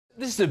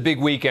This is a big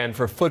weekend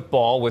for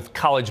football with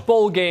college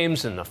bowl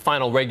games and the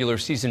final regular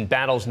season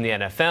battles in the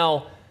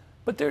NFL.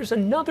 But there's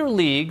another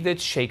league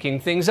that's shaking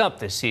things up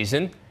this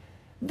season.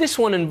 This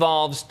one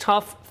involves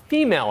tough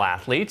female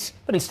athletes,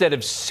 but instead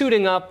of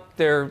suiting up,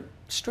 they're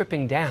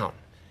stripping down.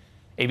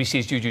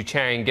 ABC's Juju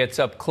Chang gets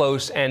up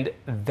close and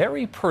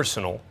very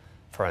personal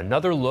for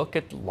another look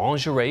at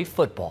lingerie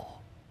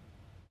football.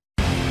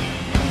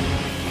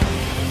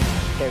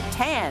 They're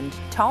tanned,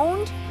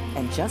 toned,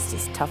 and just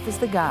as tough as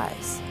the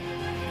guys.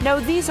 No,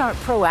 these aren't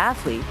pro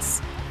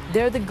athletes.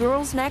 They're the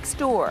girls next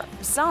door,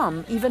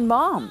 some even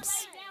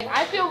moms.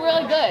 I feel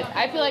really good.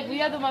 I feel like we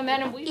have the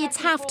momentum. It's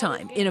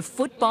halftime in a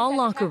football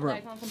locker room.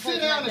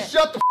 Sit down and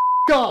shut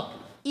the up.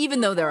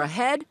 Even though they're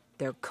ahead,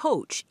 their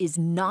coach is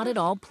not at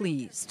all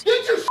pleased.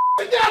 Get your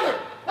together!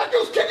 That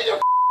girl's kicking your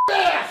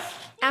ass!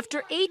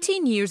 After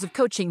 18 years of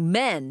coaching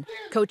men,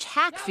 Coach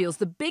Hack feels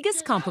the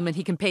biggest compliment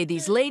he can pay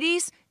these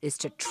ladies is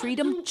to treat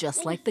them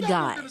just like the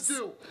guys.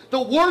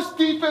 The worst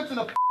defense in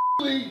the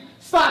league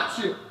stops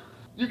you.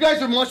 You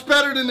guys are much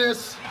better than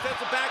this.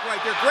 Defensive back right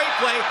there. Great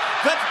play.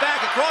 Cuts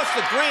back across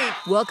the green.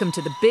 Welcome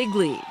to the big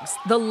leagues,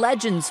 the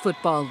Legends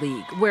Football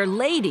League, where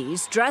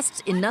ladies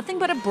dressed in nothing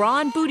but a bra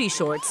and booty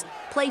shorts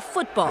play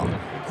football,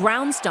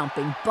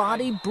 ground-stomping,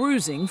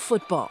 body-bruising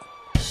football.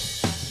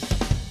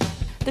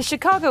 The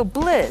Chicago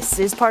Bliss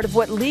is part of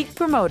what league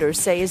promoters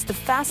say is the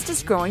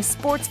fastest-growing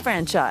sports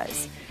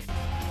franchise.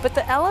 But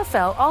the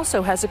LFL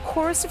also has a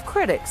chorus of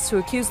critics who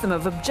accuse them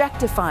of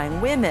objectifying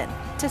women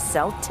to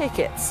sell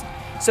tickets.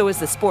 So is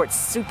the sport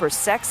super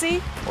sexy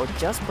or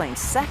just plain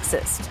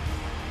sexist?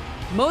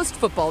 Most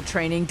football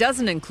training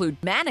doesn't include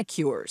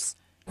manicures.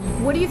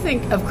 What do you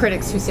think of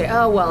critics who say,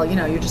 oh, well, you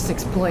know, you're just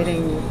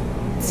exploiting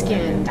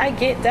skin? I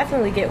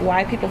definitely get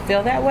why people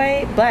feel that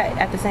way, but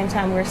at the same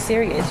time, we're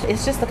serious.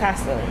 It's just the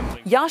costume.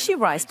 Yashi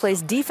Rice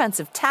plays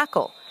defensive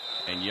tackle.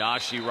 And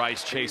Yashi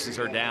Rice chases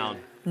her down.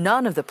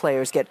 None of the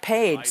players get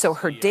paid, so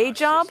her day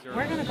job?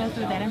 We're going to go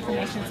through that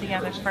information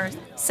together first.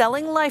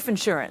 Selling life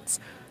insurance.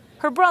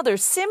 Her brother,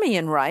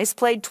 Simeon Rice,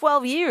 played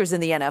 12 years in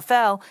the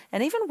NFL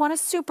and even won a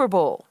Super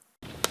Bowl.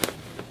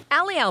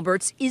 Allie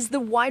Alberts is the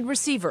wide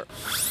receiver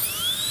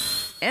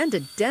and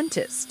a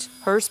dentist.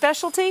 Her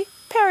specialty?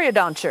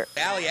 Periodonture.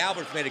 Allie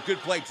Alberts made a good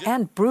play.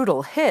 And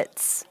brutal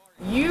hits.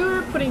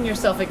 You're putting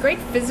yourself at great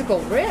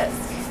physical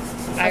risk.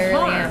 I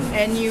really am.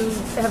 And you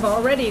have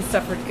already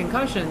suffered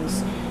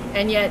concussions,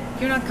 and yet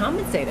you're not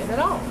compensated at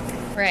all.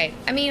 Right.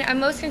 I mean, I'm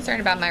most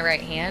concerned about my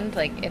right hand.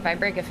 Like, if I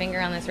break a finger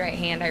on this right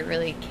hand, I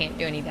really can't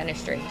do any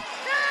dentistry.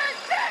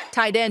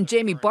 Tight end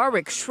Jamie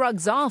Barwick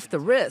shrugs off the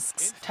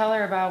risks. Tell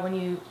her about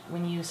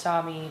when you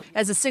saw me.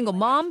 As a single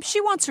mom, she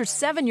wants her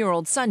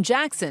 7-year-old son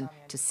Jackson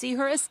to see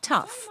her as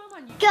tough.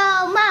 Go,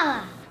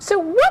 Mama! So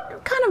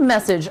what kind of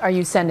message are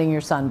you sending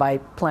your son by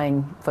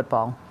playing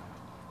football?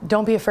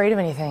 Don't be afraid of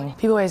anything.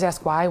 People always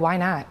ask why. Why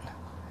not?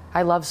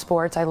 I love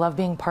sports. I love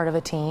being part of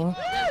a team.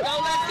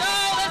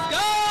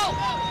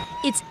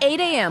 It's 8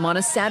 a.m. on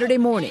a Saturday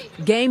morning,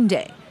 game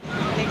day.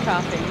 Big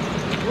coffee.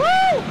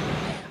 Woo!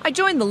 I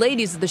joined the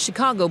ladies of the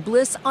Chicago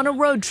Bliss on a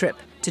road trip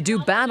to do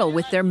battle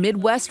with their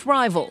Midwest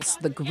rivals,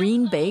 the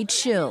Green Bay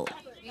Chill.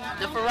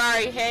 The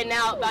Ferrari heading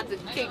out, about to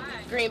kick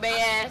Green Bay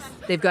ass.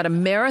 They've got a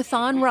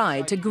marathon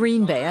ride to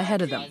Green Bay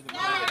ahead of them.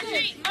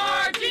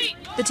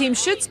 The team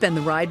should spend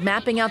the ride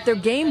mapping out their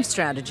game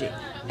strategy.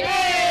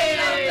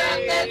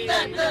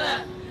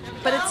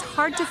 But it's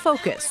hard to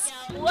focus.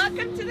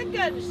 Welcome to the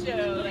gun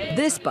show.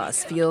 This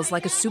bus feels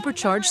like a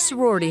supercharged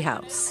sorority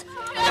house.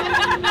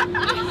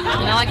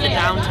 I like the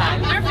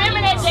downtime.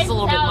 It's a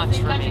little bit much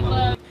for me.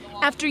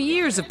 After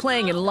years of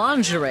playing in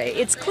lingerie,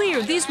 it's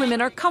clear these women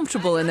are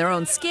comfortable in their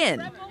own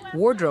skin,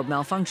 wardrobe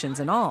malfunctions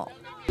and all.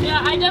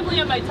 Yeah, I definitely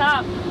have my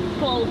top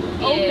pulled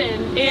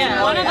open.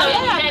 Yeah. One of those.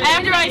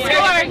 After I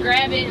scored,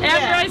 grab it.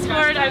 I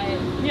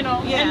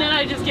and then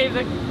I just gave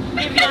the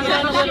young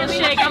man a little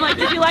shake. I'm like,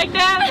 did you like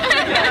that?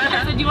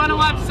 I said, do you want to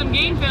watch some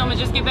game film and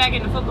just get back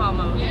into football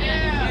mode?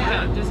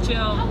 Yeah. Just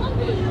chill.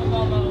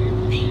 Football mode.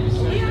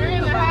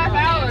 3.5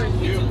 hours.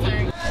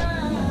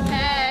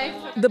 Hey.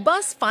 The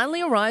bus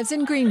finally arrives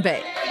in Green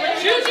Bay.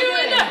 Juju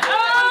in the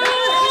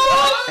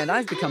And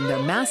I've become their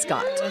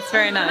mascot. That's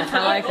very nice.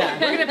 I like that.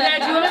 We're going to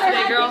pad you up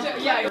today,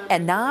 girl.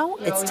 And now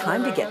it's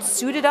time to get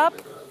suited up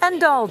and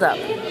dolled up.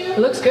 It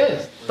looks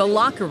good. The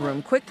locker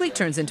room quickly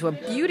turns into a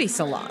beauty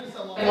salon.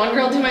 One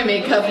girl do my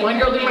makeup, one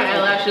girl do my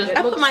eyelashes.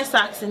 I put my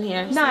socks in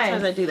here.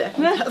 Sometimes I do that.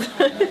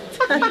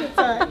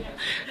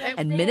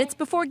 And minutes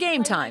before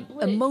game time,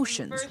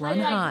 emotions run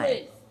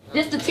high.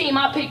 This is the team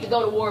I picked to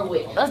go to war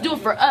with. Let's do it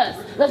for us.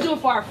 Let's do it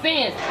for our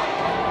fans.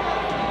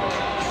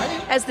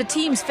 As the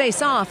teams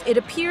face off, it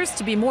appears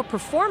to be more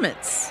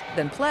performance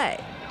than play.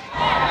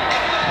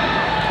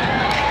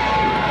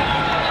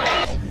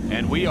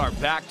 And we are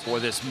back for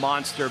this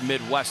monster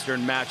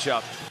Midwestern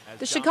matchup.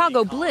 The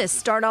Chicago Bliss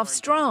start off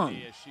strong,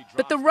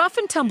 but the rough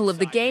and tumble of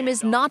the game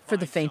is not for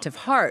the faint of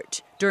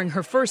heart. During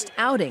her first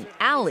outing,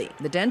 Allie,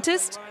 the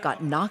dentist,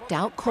 got knocked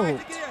out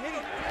cold.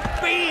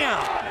 Bam!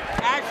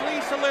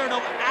 Ashley Salerno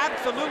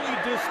absolutely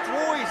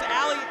destroys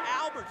Allie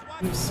Alberts.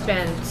 You've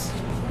spent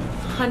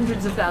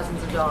hundreds of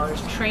thousands of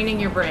dollars training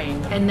your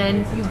brain, and then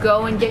you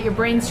go and get your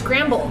brain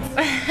scrambled.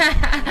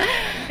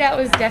 That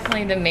was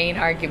definitely the main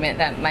argument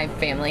that my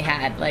family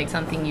had, like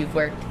something you've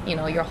worked,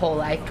 your whole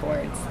life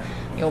towards.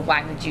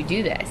 Why would you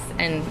do this?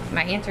 And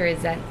my answer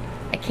is that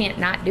I can't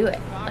not do it.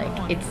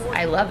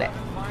 I love it.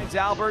 Finds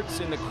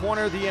Alberts in the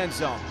corner of the end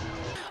zone.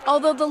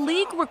 Although the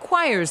league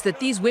requires that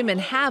these women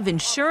have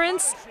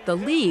insurance, the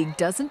league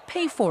doesn't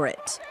pay for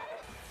it.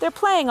 They're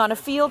playing on a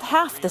field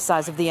half the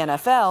size of the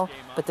NFL,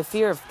 but the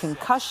fear of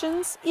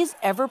concussions is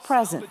ever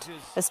present,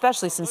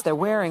 especially since they're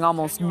wearing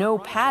almost no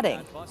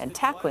padding and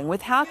tackling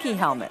with hockey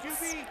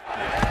helmets.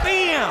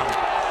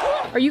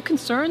 Are you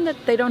concerned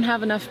that they don't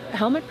have enough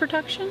helmet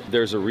protection?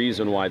 There's a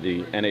reason why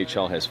the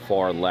NHL has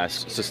far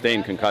less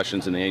sustained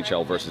concussions in the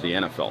NHL versus the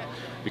NFL.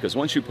 Because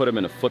once you put them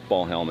in a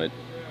football helmet,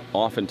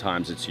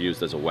 oftentimes it's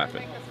used as a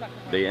weapon.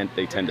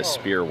 They tend to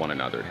spear one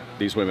another.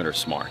 These women are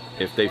smart.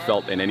 If they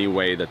felt in any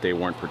way that they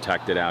weren't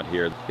protected out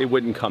here, they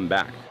wouldn't come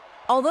back.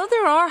 Although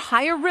there are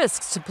higher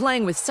risks to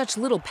playing with such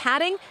little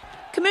padding,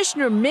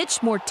 Commissioner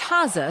Mitch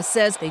Mortaza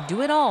says they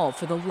do it all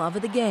for the love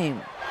of the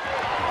game.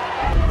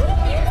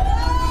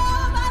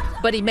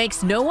 But he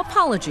makes no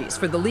apologies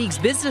for the league's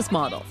business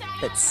model,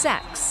 that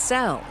sex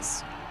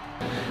sells.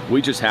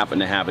 We just happen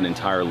to have an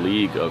entire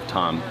league of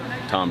Tom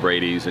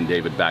Brady's and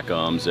David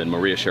Beckham's and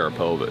Maria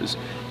Sharapova's.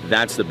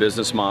 That's the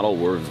business model.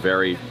 We're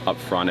very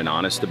upfront and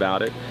honest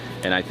about it.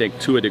 And I think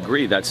to a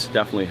degree that's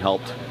definitely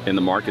helped in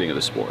the marketing of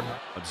the sport.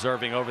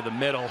 Observing over the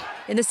middle.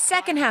 In the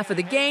second half of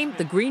the game,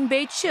 the Green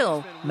Bay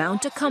Chill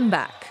mount a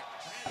comeback.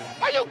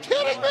 Are you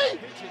kidding me?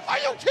 Are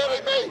you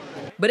kidding me?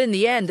 But in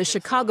the end, the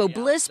Chicago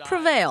Bliss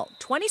prevail,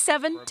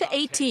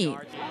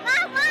 27-18.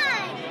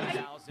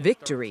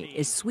 Victory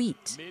is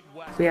sweet.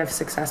 We have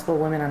successful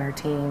women on our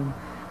team.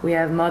 We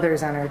have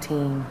mothers on our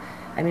team.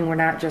 I mean, we're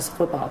not just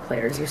football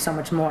players. You're so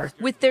much more.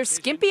 With their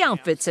skimpy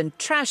outfits and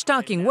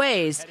trash-talking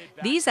ways,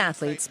 these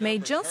athletes may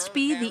just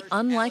be the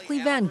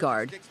unlikely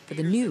vanguard for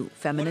the new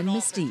feminine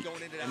mystique.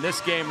 And this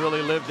game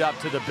really lived up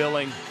to the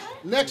billing.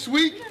 Next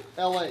week,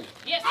 LA.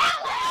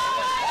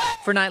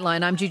 For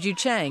Nightline, I'm Juju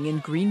Chang in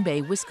Green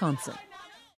Bay, Wisconsin.